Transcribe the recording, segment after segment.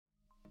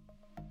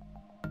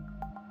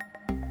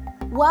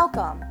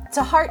Welcome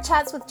to Heart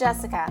Chats with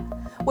Jessica,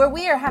 where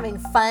we are having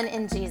fun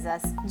in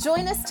Jesus.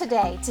 Join us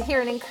today to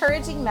hear an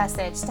encouraging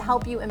message to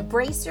help you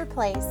embrace your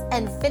place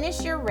and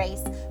finish your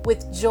race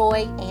with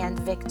joy and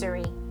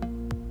victory.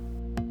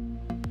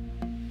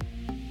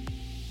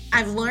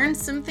 I've learned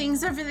some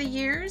things over the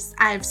years.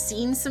 I've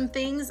seen some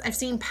things. I've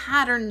seen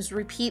patterns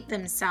repeat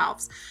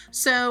themselves.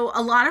 So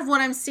a lot of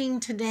what I'm seeing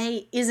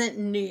today isn't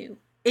new.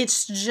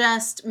 It's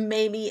just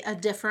maybe a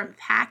different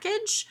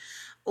package,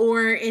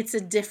 or it's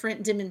a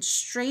different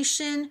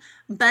demonstration,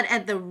 but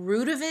at the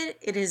root of it,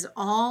 it is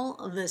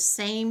all the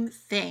same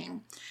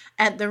thing.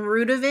 At the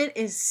root of it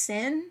is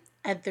sin.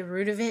 At the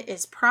root of it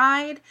is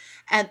pride.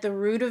 At the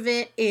root of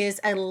it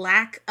is a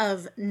lack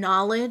of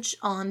knowledge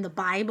on the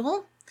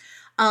Bible.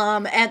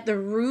 At the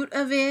root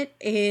of it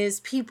is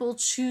people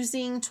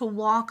choosing to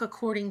walk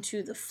according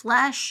to the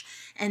flesh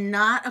and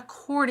not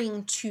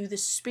according to the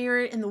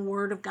Spirit and the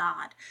Word of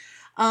God.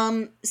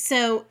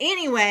 So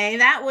anyway,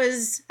 that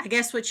was, I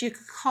guess, what you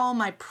could call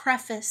my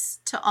preface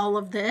to all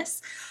of this.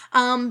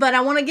 But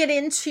I want to get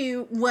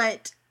into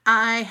what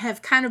I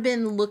have kind of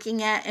been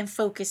looking at and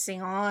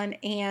focusing on,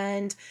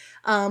 and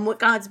what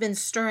God's been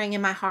stirring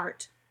in my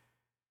heart.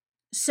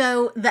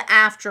 So the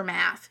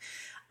aftermath.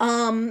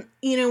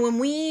 When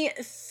we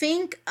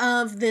think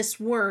of this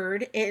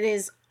word, it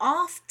is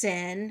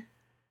often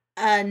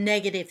a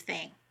negative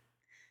thing.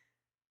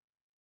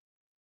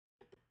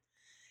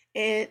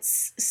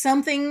 It's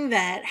something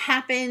that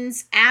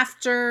happens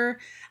after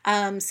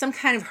some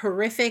kind of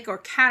horrific or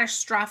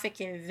catastrophic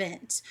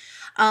event.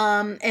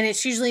 And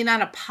it's usually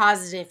not a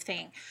positive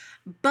thing.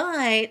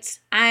 But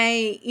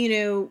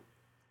after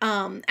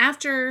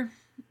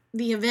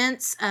the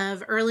events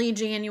of early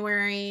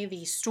January,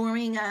 the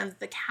storming of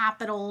the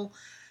Capitol,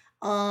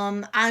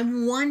 I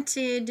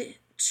wanted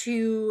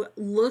to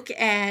look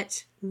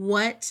at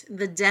what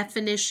the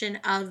definition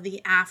of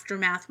the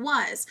aftermath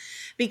was,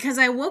 because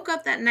I woke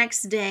up that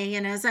next day,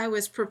 and as I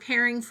was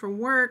preparing for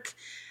work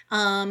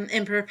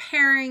and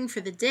preparing for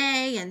the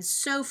day and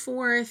so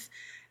forth,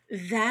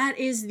 that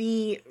is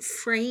the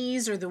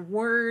phrase or the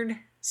word,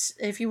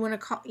 if you want to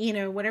call,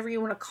 whatever you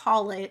want to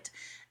call it,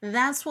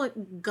 that's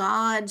what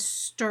God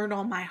stirred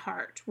on my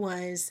heart,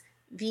 was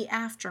the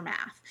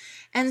aftermath.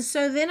 And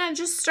so then I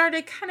just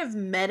started kind of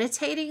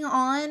meditating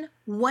on,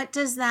 what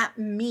does that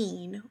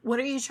mean? What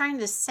are you trying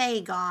to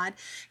say, God?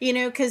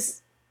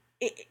 Because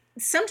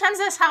sometimes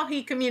that's how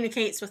he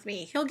communicates with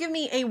me. He'll give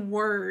me a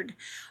word,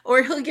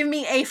 or he'll give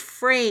me a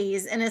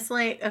phrase, and it's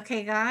like,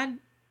 okay, God,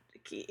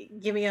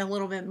 give me a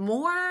little bit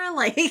more.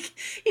 Like,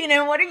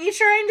 what are you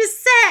trying to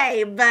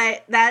say?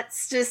 But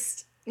that's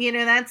just,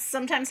 that's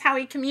sometimes how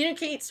he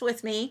communicates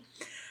with me.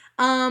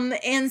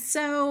 And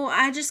so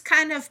I just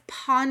kind of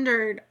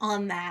pondered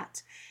on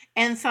that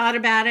and thought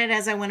about it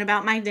as I went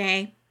about my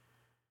day.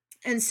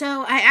 And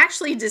so I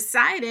actually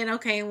decided,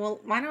 okay, well,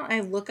 why don't I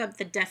look up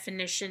the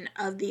definition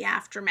of the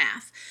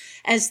aftermath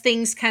as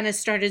things kind of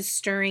started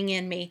stirring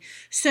in me.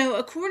 So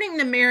according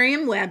to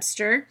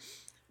Merriam-Webster,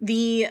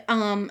 the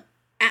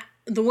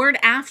word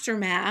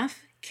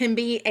aftermath can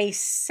be a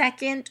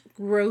second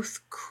growth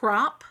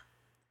crop,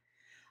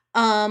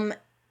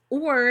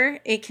 or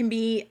it can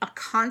be a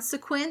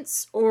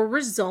consequence or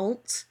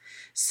result.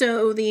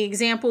 So the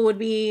example would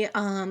be,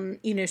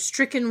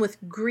 stricken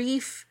with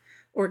grief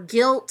or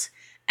guilt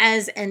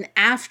as an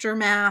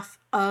aftermath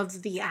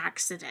of the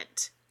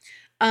accident.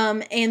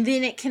 And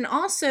then it can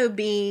also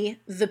be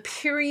the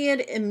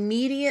period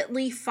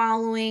immediately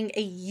following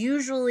a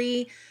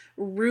usually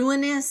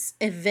ruinous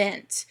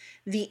event,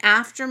 the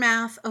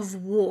aftermath of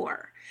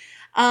war.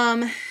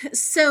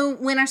 So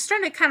when I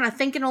started kind of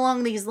thinking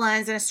along these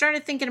lines, and I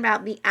started thinking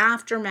about the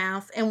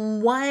aftermath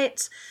and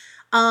what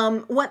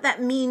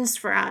that means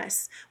for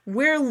us,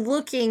 we're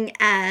looking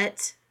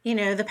at,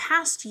 the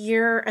past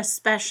year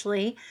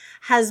especially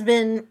has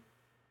been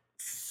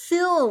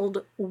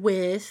filled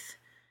with,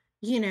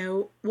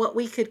 what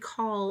we could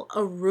call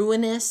a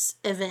ruinous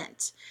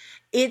event.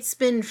 It's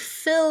been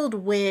filled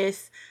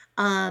with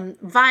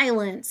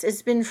violence.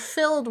 It's been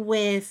filled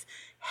with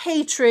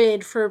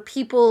hatred for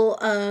people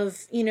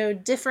of,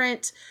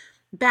 different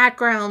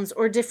backgrounds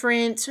or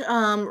different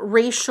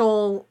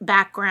racial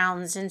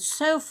backgrounds and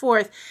so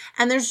forth.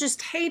 And there's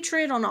just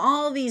hatred on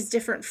all these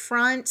different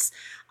fronts.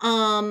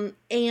 And,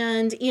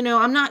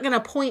 I'm not going to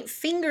point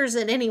fingers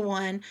at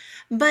anyone,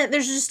 but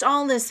there's just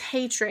all this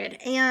hatred.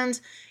 And,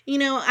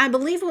 I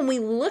believe when we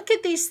look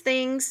at these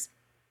things,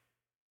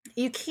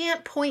 you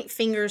can't point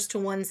fingers to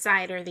one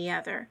side or the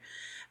other,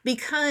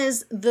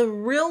 because the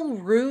real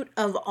root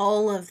of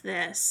all of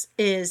this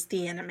is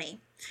the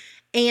enemy.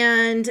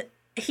 And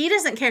he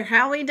doesn't care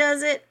how he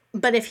does it,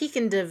 but if he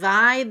can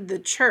divide the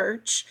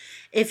church,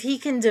 if he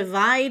can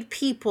divide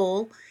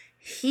people,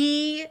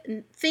 he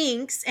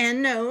thinks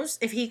and knows,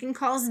 if he can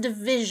cause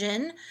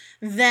division,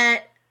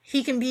 that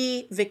he can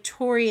be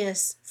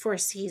victorious for a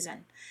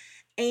season.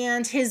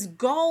 And his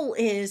goal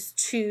is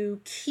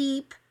to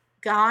keep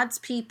God's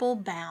people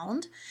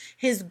bound.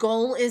 His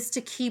goal is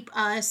to keep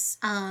us,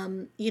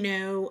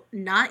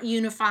 not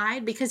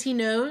unified, because he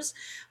knows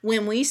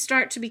when we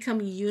start to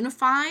become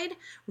unified,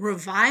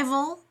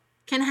 revival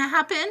can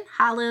happen.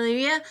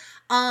 Hallelujah.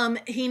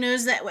 He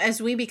knows that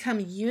as we become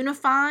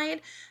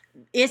unified,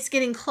 it's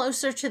getting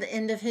closer to the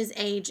end of his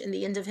age and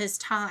the end of his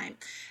time.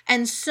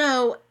 And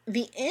so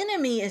the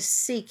enemy is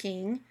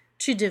seeking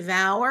to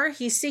devour,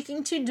 he's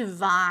seeking to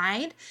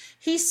divide,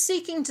 he's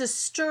seeking to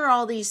stir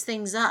all these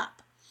things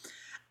up.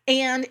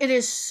 And it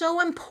is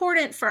so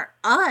important for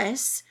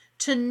us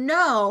to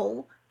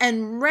know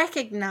and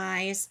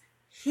recognize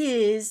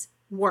his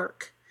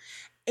work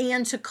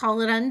and to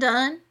call it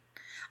undone.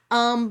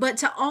 But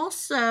to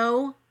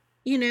also,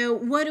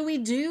 what do we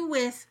do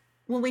with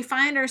when we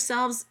find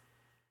ourselves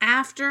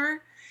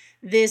after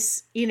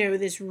this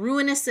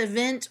ruinous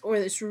event, or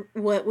this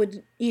what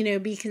would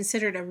be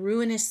considered a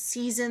ruinous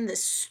season,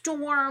 this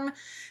storm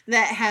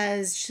that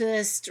has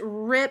just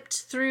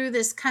ripped through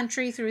this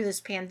country, through this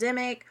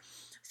pandemic,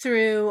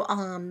 through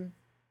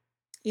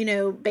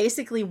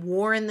basically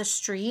war in the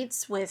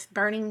streets with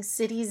burning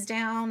cities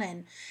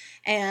down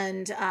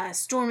and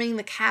storming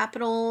the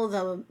Capitol,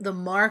 the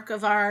mark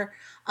of our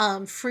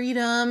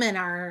freedom and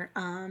our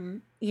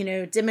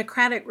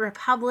democratic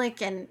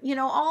republic, and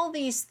all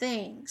these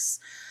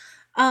things.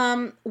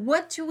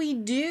 What do we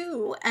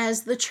do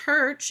as the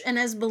church and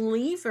as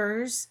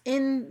believers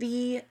in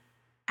the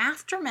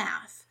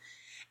aftermath?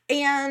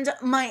 And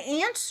my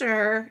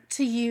answer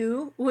to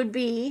you would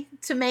be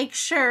to make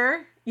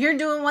sure you're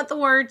doing what the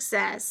word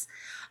says.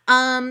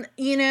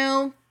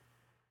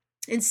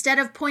 Instead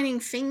of pointing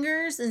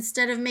fingers,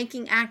 instead of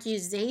making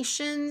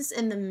accusations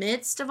in the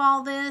midst of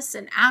all this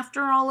and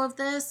after all of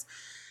this,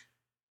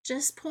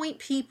 just point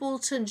people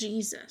to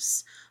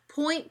Jesus.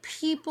 Point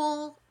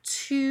people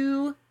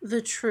to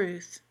the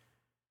truth.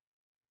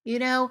 You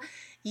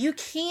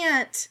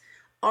can't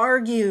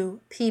argue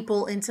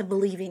people into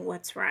believing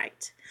what's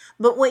right.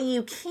 But what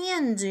you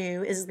can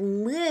do is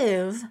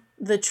live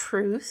the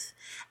truth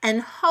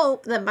and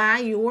hope that by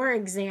your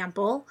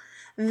example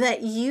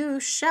that you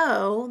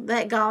show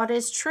that God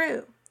is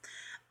true.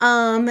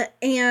 So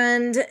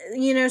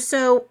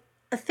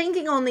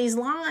thinking on these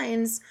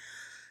lines,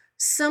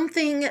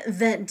 something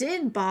that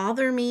did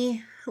bother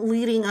me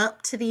leading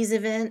up to these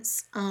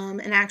events,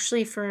 and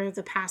actually for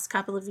the past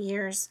couple of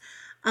years,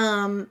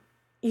 in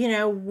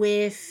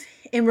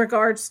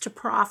regards to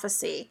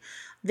prophecy,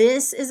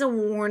 this is a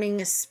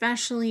warning,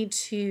 especially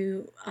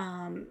to,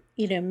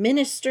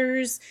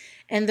 ministers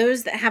and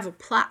those that have a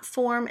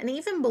platform, and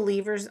even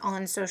believers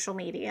on social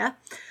media.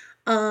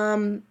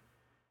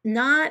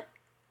 Not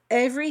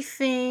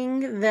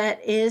everything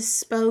that is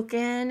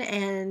spoken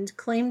and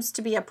claims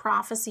to be a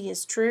prophecy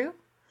is true.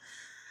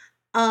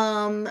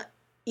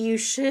 You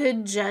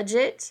should judge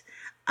it.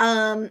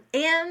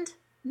 And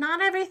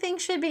not everything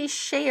should be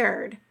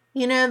shared.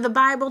 The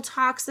Bible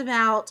talks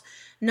about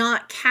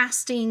not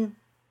casting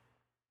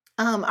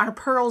our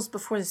pearls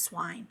before the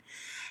swine.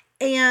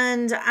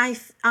 And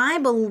I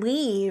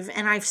believe,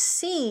 and I've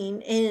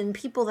seen in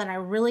people that I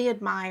really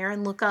admire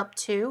and look up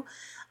to,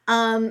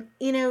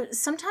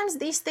 sometimes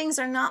these things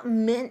are not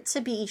meant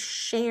to be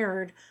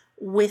shared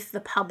with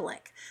the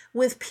public,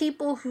 with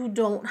people who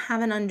don't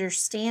have an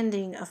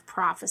understanding of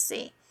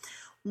prophecy.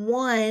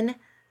 One,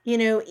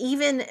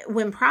 even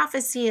when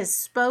prophecy is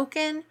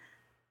spoken,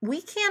 we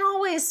can't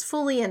always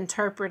fully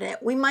interpret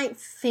it. We might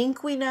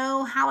think we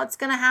know how it's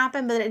going to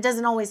happen, but it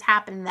doesn't always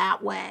happen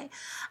that way.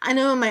 I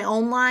know in my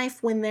own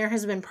life, when there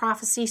has been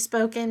prophecy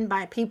spoken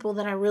by people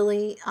that I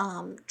really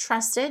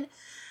trusted,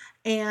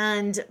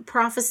 and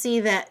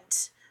prophecy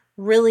that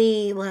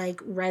really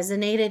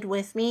resonated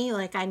with me,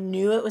 I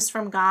knew it was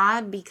from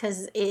God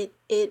because it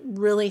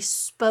really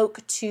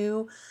spoke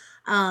to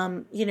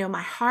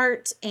my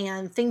heart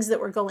and things that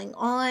were going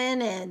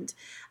on, and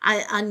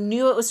I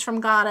knew it was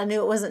from God. I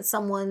knew it wasn't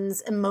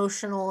someone's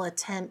emotional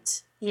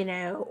attempt,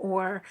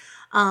 or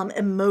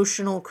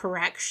emotional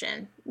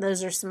correction.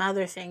 Those are some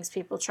other things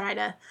people try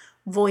to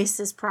voice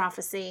as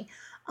prophecy.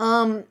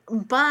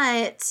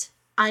 But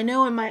I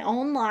know in my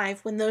own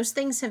life, when those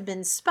things have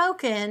been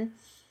spoken,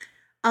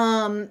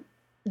 the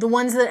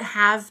ones that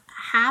have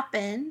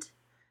happened,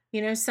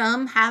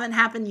 some haven't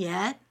happened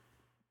yet,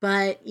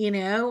 but,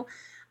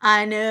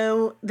 I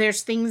know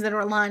there's things that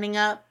are lining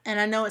up,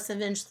 and I know it's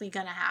eventually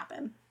going to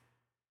happen.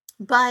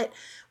 But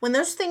when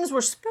those things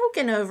were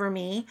spoken over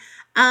me,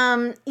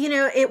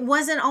 it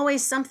wasn't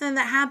always something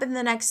that happened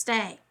the next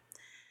day.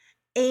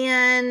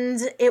 And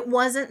it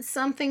wasn't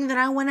something that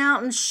I went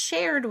out and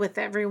shared with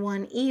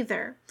everyone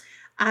either.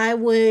 I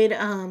would,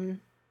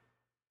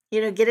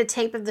 get a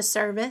tape of the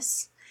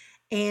service,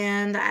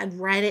 and I'd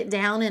write it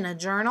down in a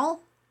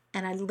journal,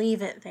 and I'd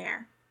leave it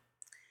there.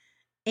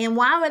 And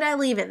why would I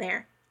leave it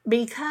there?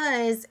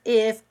 Because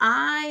if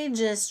I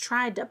just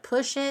tried to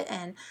push it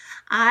and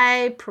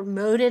I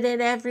promoted it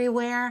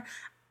everywhere,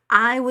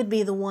 I would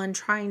be the one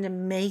trying to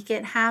make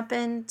it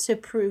happen to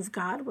prove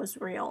God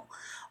was real,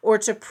 or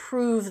to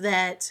prove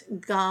that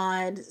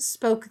God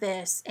spoke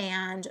this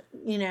and,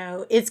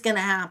 it's going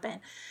to happen.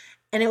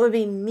 And it would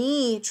be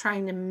me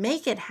trying to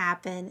make it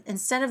happen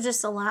instead of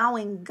just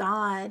allowing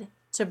God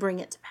to bring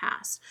it to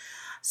pass.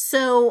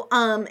 So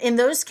in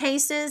those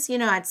cases,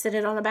 I'd sit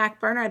it on a back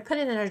burner. I'd put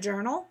it in a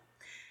journal.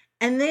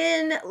 And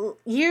then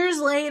years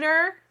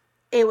later,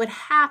 it would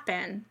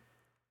happen.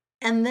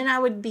 And then I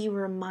would be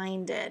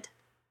reminded,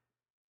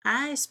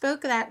 I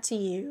spoke that to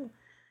you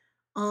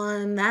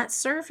on that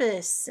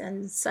service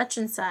and such,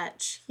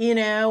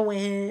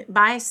 when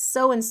by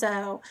so and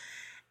so.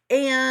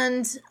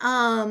 And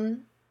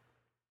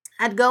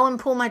I'd go and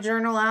pull my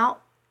journal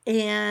out.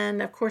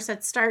 And of course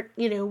I'd start,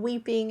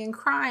 weeping and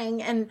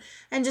crying and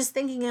just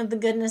thinking of the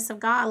goodness of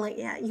God. Like,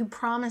 yeah, you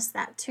promised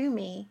that to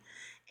me.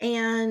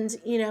 And,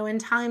 in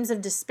times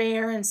of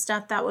despair and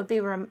stuff, that would be,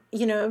 it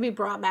would be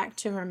brought back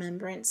to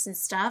remembrance and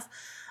stuff.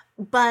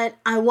 But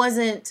I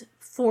wasn't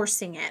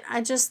forcing it.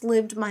 I just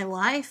lived my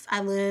life.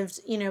 I lived,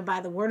 by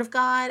the word of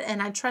God,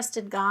 and I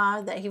trusted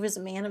God that he was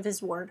a man of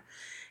his word,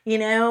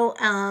 and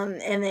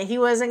that he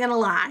wasn't going to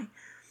lie.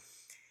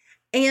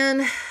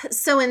 And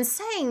so in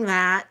saying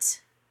that,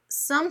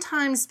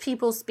 sometimes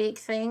people speak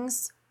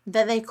things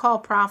that they call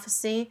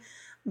prophecy,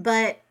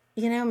 but,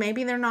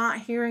 maybe they're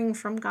not hearing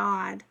from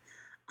God.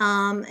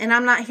 And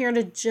I'm not here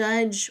to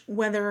judge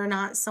whether or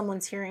not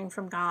someone's hearing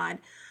from God.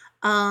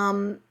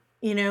 But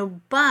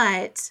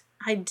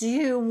I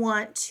do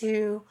want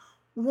to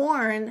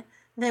warn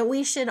that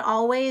we should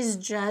always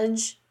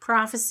judge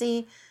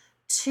prophecy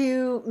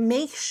to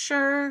make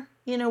sure,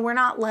 we're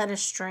not led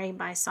astray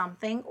by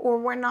something, or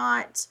we're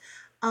not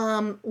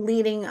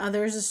leading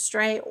others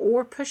astray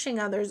or pushing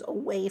others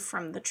away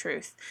from the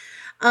truth.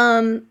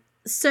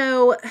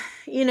 So,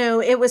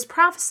 it was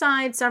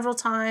prophesied several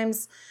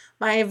times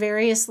by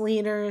various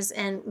leaders,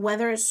 and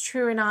whether it's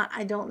true or not,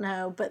 I don't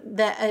know, but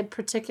that a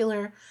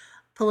particular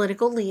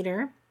political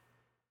leader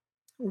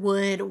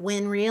would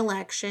win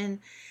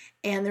re-election,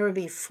 and there would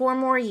be 4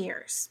 more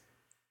years.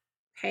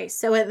 Okay,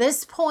 so at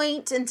this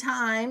point in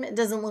time, it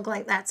doesn't look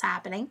like that's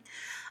happening.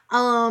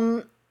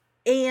 And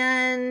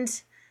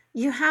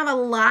you have a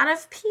lot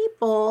of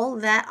people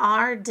that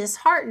are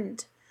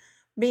disheartened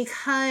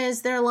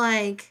because they're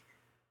like,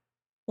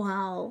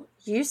 well,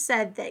 you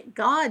said that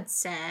God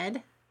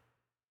said,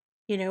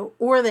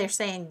 or they're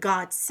saying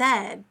God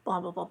said, blah,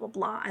 blah, blah, blah,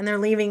 blah. And they're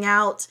leaving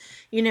out,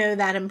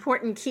 that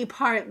important key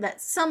part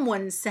that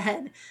someone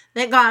said,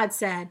 that God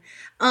said.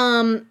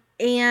 And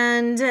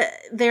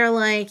they're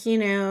like,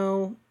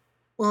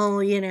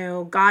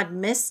 well, God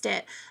missed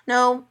it.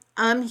 No,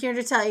 I'm here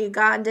to tell you,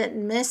 God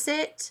didn't miss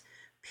it.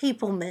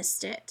 People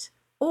missed it.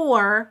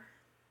 Or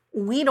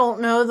we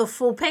don't know the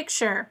full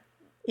picture,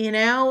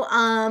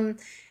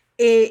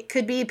 It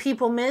could be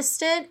people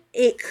missed it.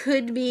 It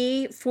could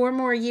be 4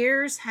 more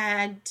years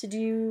had to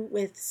do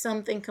with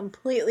something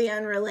completely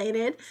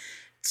unrelated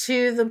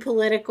to the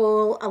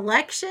political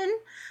election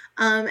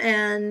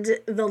and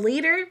the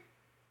leader.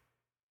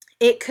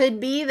 It could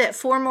be that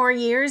 4 more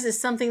years is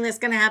something that's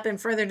going to happen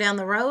further down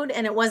the road,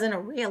 and it wasn't a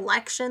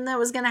re-election that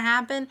was going to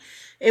happen.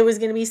 It was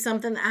going to be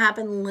something that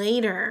happened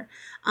later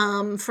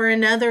for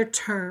another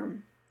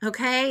term.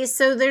 Okay,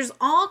 so there's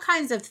all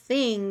kinds of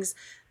things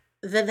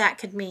that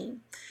could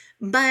mean.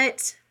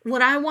 But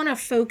what I want to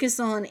focus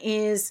on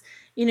is,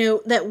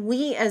 that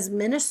we as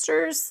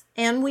ministers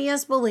and we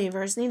as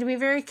believers need to be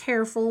very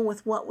careful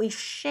with what we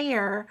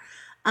share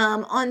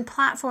on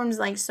platforms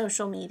like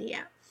social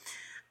media.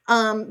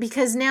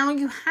 Because now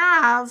you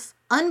have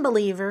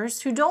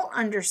unbelievers who don't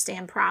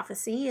understand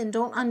prophecy and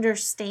don't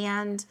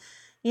understand,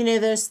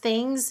 those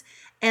things.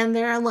 And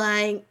they're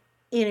like,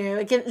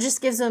 it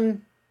just gives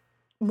them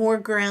more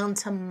ground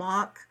to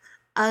mock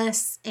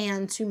us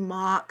and to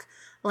mock,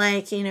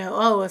 like,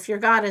 if your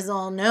God is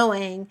all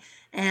knowing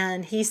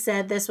and he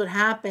said this would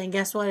happen,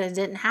 guess what? It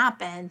didn't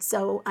happen.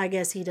 So I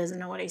guess he doesn't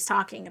know what he's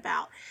talking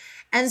about.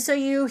 And so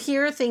you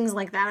hear things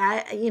like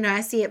that.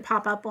 I see it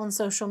pop up on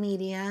social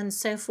media and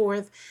so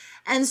forth.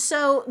 And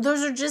so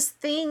those are just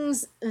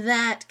things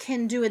that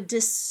can do a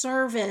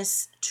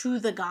disservice to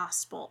the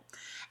gospel.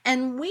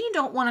 And we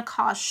don't want to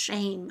cause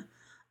shame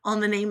on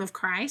the name of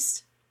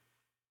Christ.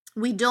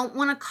 We don't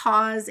want to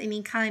cause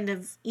any kind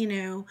of,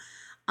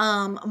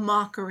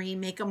 mockery,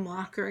 make a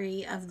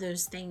mockery of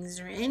those things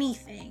or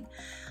anything.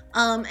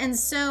 And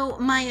so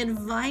my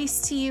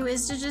advice to you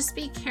is to just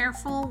be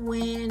careful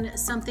when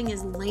something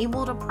is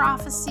labeled a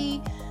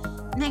prophecy.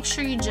 Make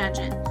sure you judge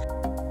it.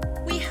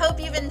 We hope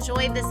you've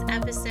enjoyed this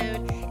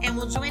episode and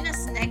will join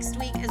us next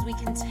week as we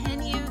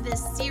continue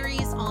this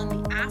series on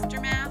the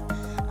aftermath.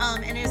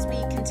 And as we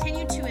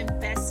continue to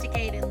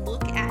investigate and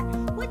look at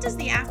what does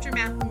the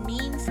aftermath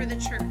mean for the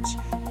church?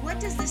 What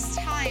does this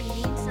time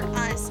mean for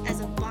us as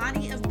a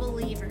body of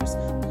believers?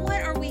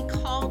 What are we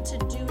called to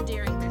do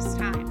during this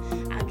time?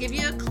 I'll give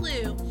you a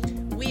clue.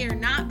 We are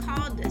not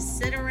called to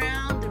sit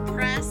around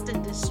depressed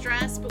and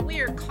distressed, but we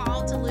are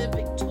called to live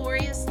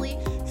victoriously,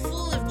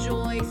 full of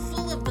joy,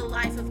 full of the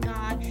life of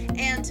God,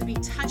 and to be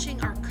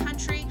touching our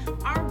country,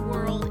 our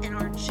world, and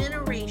our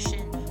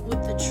generation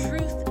with the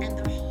truth and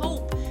the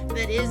hope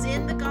that is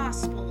in the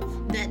gospel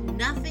that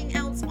nothing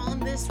else on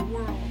this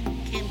world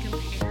can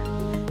compare.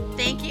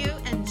 Thank you,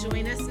 and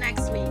Join us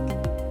next week.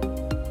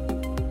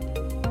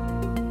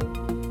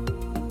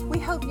 We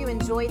hope you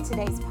enjoyed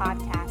today's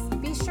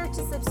podcast. Be sure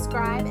to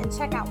subscribe and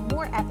check out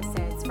more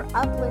episodes for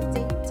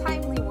uplifting,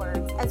 timely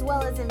words, as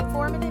well as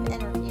informative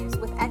interviews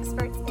with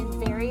experts in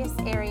various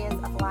areas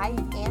of life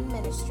and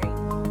ministry,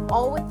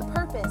 all with the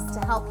purpose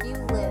to help you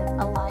live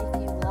a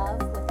life you